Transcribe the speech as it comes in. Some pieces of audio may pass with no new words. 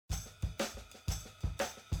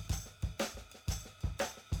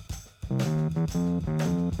Welcome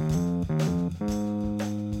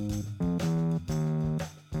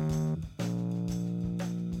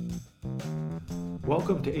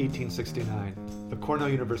to 1869, the Cornell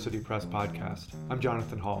University Press podcast. I'm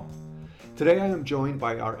Jonathan Hall. Today I am joined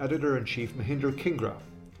by our editor-in-chief, Mahinder Kingra.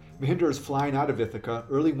 Mahinder is flying out of Ithaca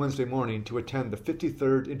early Wednesday morning to attend the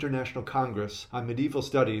 53rd International Congress on Medieval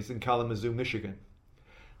Studies in Kalamazoo, Michigan.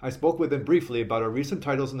 I spoke with him briefly about our recent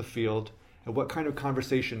titles in the field and what kind of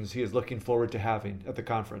conversations he is looking forward to having at the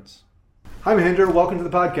conference. Hi, Mahinder. Welcome to the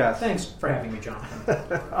podcast. Thanks for having me,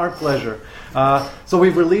 Jonathan. Our pleasure. So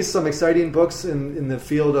we've released some exciting books in the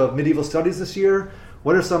field of medieval studies this year.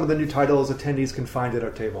 What are some of the new titles attendees can find at our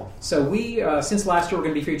table? So we, since last year, we're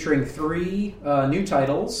going to be featuring three new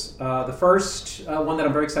titles. The first one that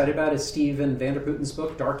I'm very excited about is Steven Vanderputen's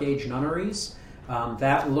book, Dark Age Nunneries.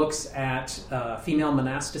 That looks at female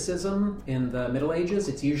monasticism in the Middle Ages.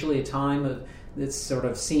 It's usually a time that's sort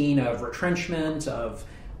of seen of retrenchment, of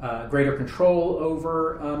greater control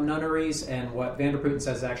over nunneries, and what Vanderputen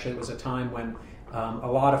says actually was a time when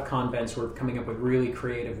a lot of convents were coming up with really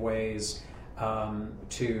creative ways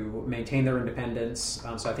to maintain their independence.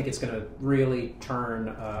 So I think it's going to really turn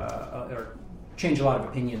or change a lot of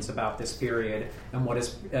opinions about this period and what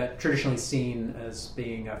is traditionally seen as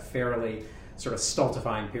being a fairly sort of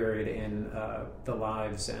stultifying period in the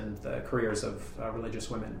lives and the careers of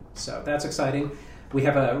religious women. So that's exciting. We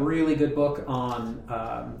have a really good book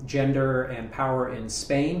on gender and power in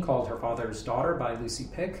Spain called Her Father's Daughter by Lucy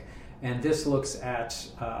Pick. And this looks at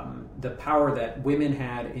the power that women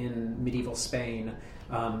had in medieval Spain,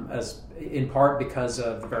 as in part because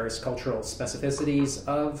of the various cultural specificities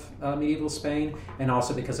of medieval Spain, and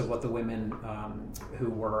also because of what the women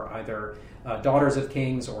who were either daughters of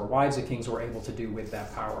kings or wives of kings were able to do with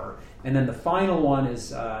that power. And then the final one is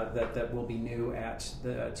that will be new at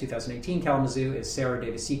the 2018 Kalamazoo is Sarah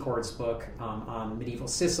Davis Secord's book on medieval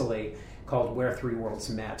Sicily, called Where Three Worlds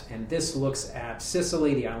Met. And this looks at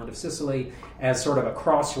Sicily, the island of Sicily, as sort of a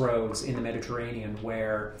crossroads in the Mediterranean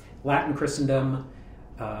where Latin Christendom,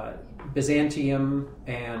 Byzantium,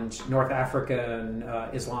 and North African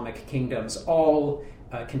Islamic kingdoms all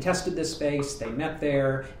contested this space. They met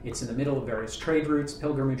there. It's in the middle of various trade routes,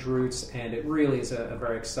 pilgrimage routes, and it really is a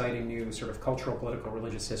very exciting new sort of cultural, political,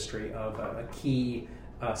 religious history of a key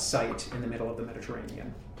site in the middle of the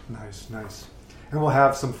Mediterranean. Nice. And we'll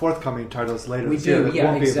have some forthcoming titles later we this year that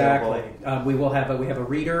won't exactly. be available. We have a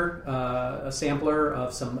reader, a sampler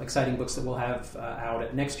of some exciting books that we'll have out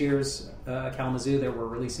at next year's Kalamazoo. That we're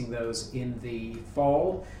releasing those in the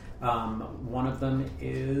fall. One of them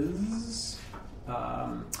is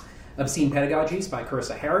Obscene Pedagogies by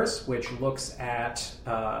Carissa Harris, which looks at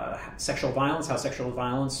sexual violence, how sexual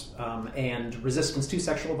violence and resistance to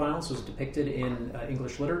sexual violence was depicted in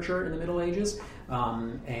English literature in the Middle Ages.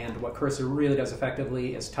 And what Carissa really does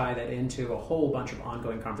effectively is tie that into a whole bunch of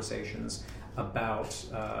ongoing conversations about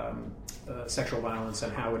sexual violence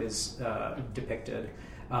and how it is depicted.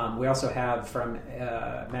 We also have from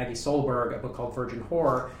Maggie Solberg a book called Virgin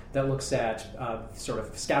Whore that looks at sort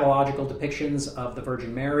of scatological depictions of the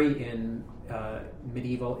Virgin Mary in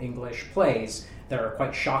medieval English plays that are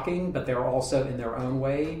quite shocking, but they're also in their own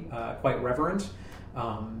way quite reverent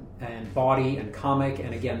and bawdy and comic.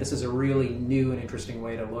 And again, this is a really new and interesting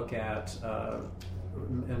way to look at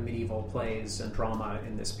medieval plays and drama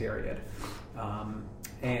in this period.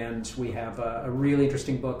 And we have a really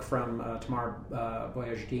interesting book from Tamar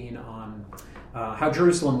Boyajdin on how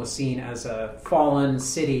Jerusalem was seen as a fallen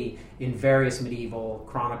city in various medieval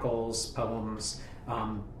chronicles, poems,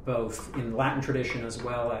 both in Latin tradition as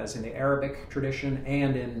well as in the Arabic tradition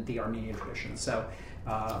and in the Armenian tradition. So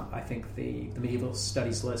I think the medieval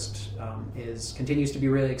studies list continues to be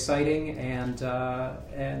really exciting and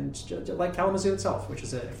like Kalamazoo itself, which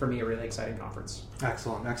is for me a really exciting conference.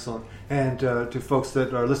 Excellent. And to folks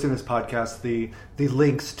that are listening to this podcast, the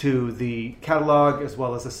links to the catalog as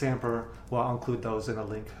well as the sampler, well, I'll include those in a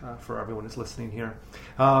link for everyone who's listening here.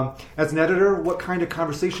 As an editor, what kind of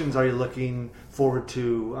conversations are you looking forward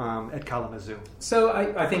to at Kalamazoo? So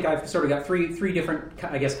I think I've sort of got three different,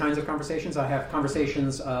 kinds of conversations. I have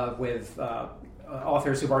conversations with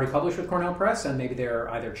authors who've already published with Cornell Press, and maybe they're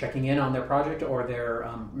either checking in on their project or they're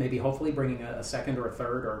maybe hopefully bringing a second or a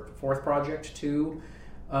third or fourth project to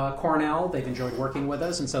Cornell. They've enjoyed working with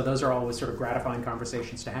us, and so those are always sort of gratifying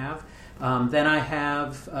conversations to have. Then I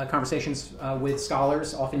have conversations with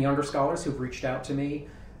scholars, often younger scholars, who've reached out to me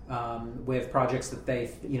with projects that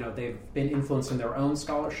they've been influenced in their own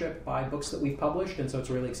scholarship by books that we've published, and so it's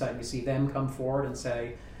really exciting to see them come forward and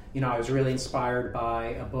say, I was really inspired by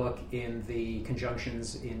a book in the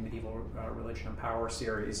Conjunctions in Medieval Religion and Power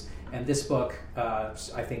series, and this book,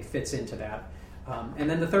 I think, fits into that. And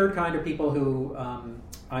then the third kind are people who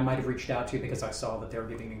I might have reached out to because I saw that they were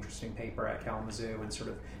giving an interesting paper at Kalamazoo and sort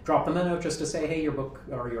of dropped them a note just to say, hey, your book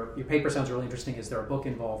or your paper sounds really interesting. Is there a book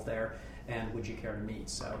involved there? And would you care to meet?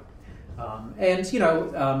 So,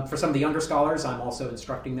 for some of the younger scholars, I'm also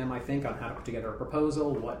instructing them, I think, on how to put together a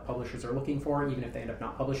proposal, what publishers are looking for, even if they end up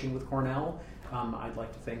not publishing with Cornell. I'd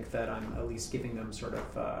like to think that I'm at least giving them sort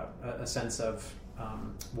of a sense of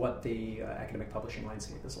what the academic publishing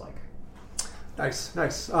landscape is like.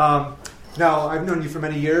 Nice. Now, I've known you for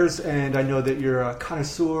many years, and I know that you're a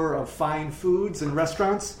connoisseur of fine foods and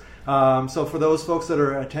restaurants. So for those folks that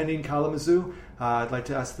are attending Kalamazoo, I'd like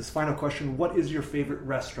to ask this final question. What is your favorite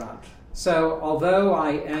restaurant? So although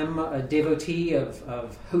I am a devotee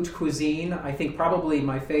of haute cuisine, I think probably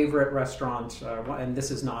my favorite restaurant, and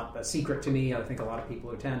this is not a secret to me, I think a lot of people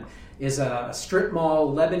who attend, is a strip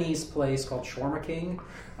mall Lebanese place called Shawarma King.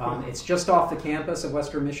 It's just off the campus of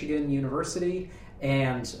Western Michigan University,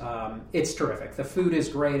 and it's terrific. The food is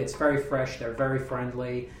great. It's very fresh. They're very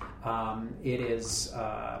friendly. It is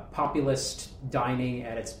populist dining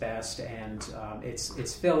at its best, and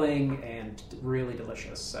it's filling and really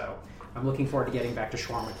delicious. So I'm looking forward to getting back to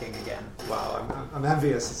Shawarma King again. Wow, I'm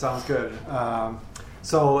envious. It sounds good.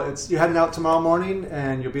 So you're heading out tomorrow morning,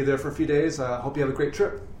 and you'll be there for a few days. I hope you have a great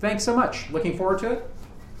trip. Thanks so much. Looking forward to it.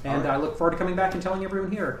 And I look forward to coming back and telling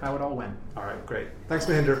everyone here how it all went. All right, great. Thanks,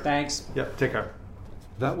 Mahinder. Thanks. Yep, take care.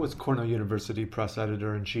 That was Cornell University Press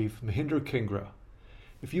Editor-in-Chief Mahinder Kingra.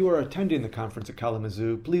 If you are attending the conference at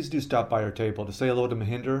Kalamazoo, please do stop by our table to say hello to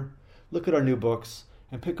Mahinder, look at our new books,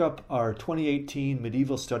 and pick up our 2018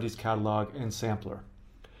 Medieval Studies Catalog and Sampler.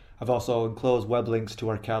 I've also enclosed web links to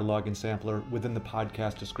our catalog and sampler within the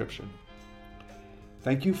podcast description.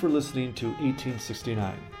 Thank you for listening to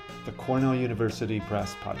 1869, the Cornell University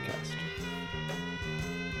Press Podcast.